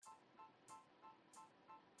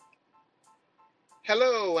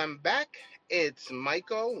Hello, I'm back. It's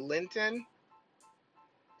Michael Linton,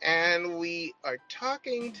 and we are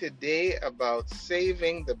talking today about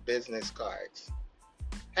saving the business cards.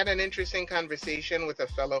 Had an interesting conversation with a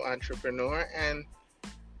fellow entrepreneur, and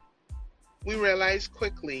we realized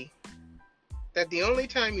quickly that the only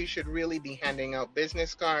time you should really be handing out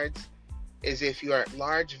business cards is if you're at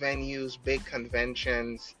large venues, big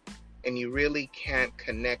conventions, and you really can't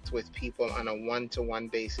connect with people on a one to one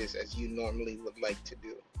basis as you normally would like to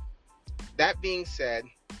do. That being said,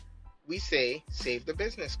 we say save the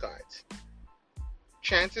business cards.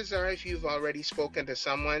 Chances are, if you've already spoken to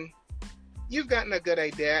someone, you've gotten a good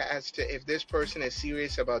idea as to if this person is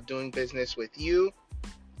serious about doing business with you,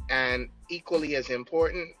 and equally as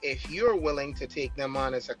important, if you're willing to take them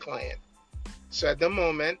on as a client. So at the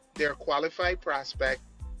moment, they're a qualified prospect.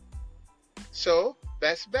 So,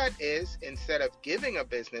 best bet is instead of giving a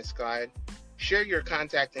business card, share your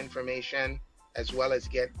contact information as well as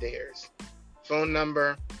get theirs. Phone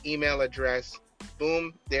number, email address,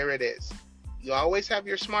 boom, there it is. You always have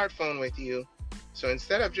your smartphone with you, so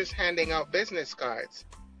instead of just handing out business cards,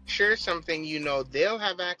 share something you know they'll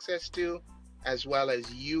have access to as well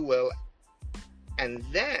as you will, and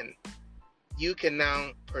then you can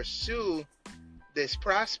now pursue this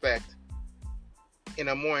prospect in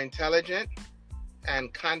a more intelligent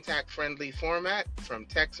and contact-friendly format, from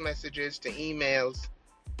text messages to emails,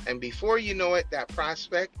 and before you know it, that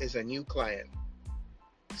prospect is a new client.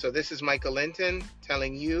 So this is Michael Linton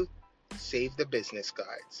telling you, save the business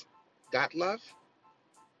cards. Got love?